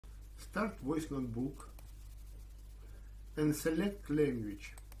Start Voice Notebook and select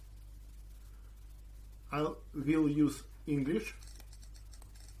language. I will use English.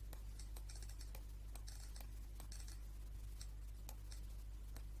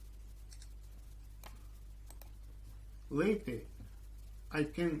 Later, I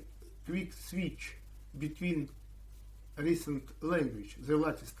can quick switch between recent language, the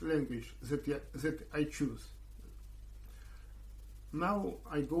latest language that I choose. Now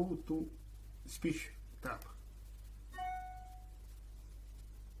I go to Speech tab.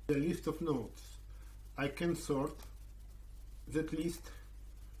 The list of notes. I can sort that list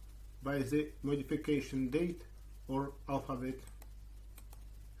by the modification date or alphabet.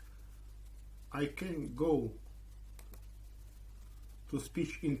 I can go to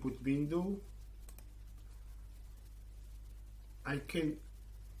speech input window. I can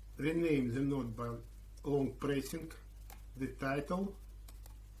rename the note by long pressing the title.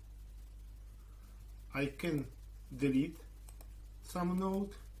 I can delete some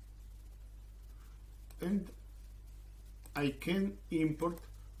note, and I can import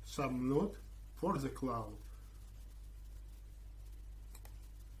some note for the cloud.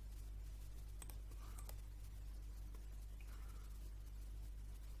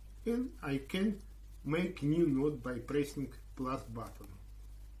 And I can make new note by pressing plus button.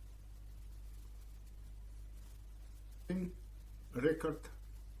 In record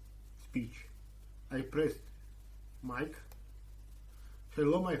speech, I pressed mic.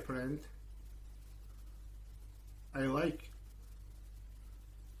 Hello my friend, I like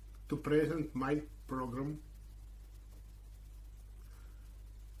to present my program.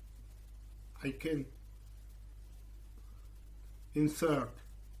 I can insert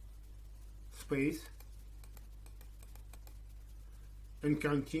space and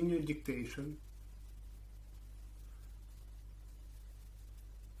continue dictation.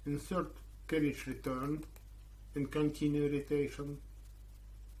 Insert carriage return and continue dictation.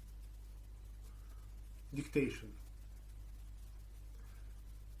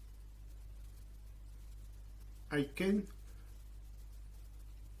 I can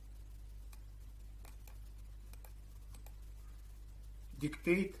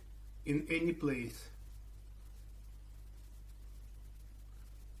dictate in any place.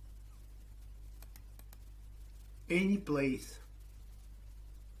 Any place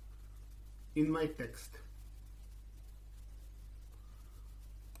in my text.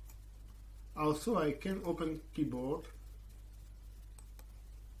 Also, I can open keyboard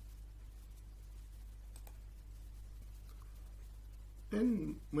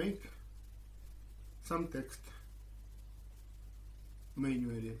and make some text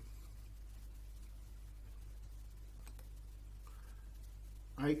manually.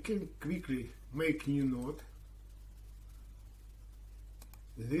 I can quickly make new note.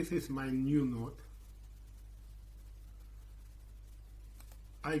 This is my new note.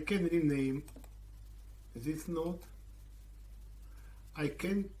 I can rename this note. I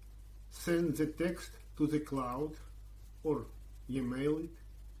can send the text to the cloud or email it.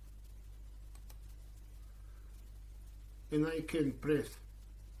 And I can press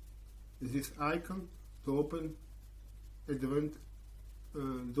this icon to open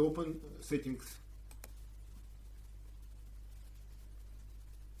settings.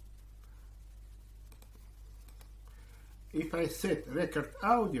 If I set record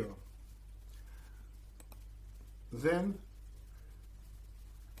audio, then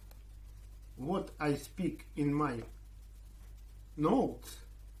what I speak in my notes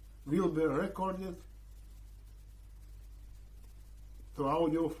will be recorded to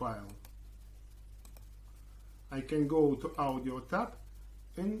audio file. I can go to audio tab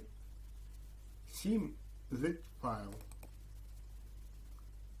and see that file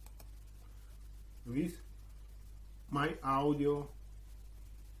with my audio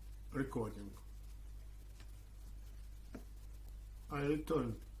recording. I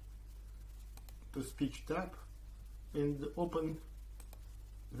return to speech tab and open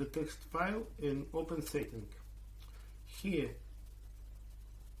the text file and open setting. Here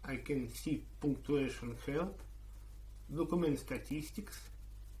I can see punctuation help, document statistics,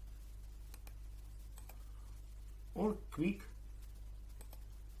 or quick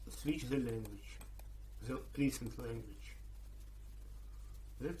switch the language, the recent language.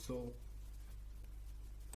 That's all.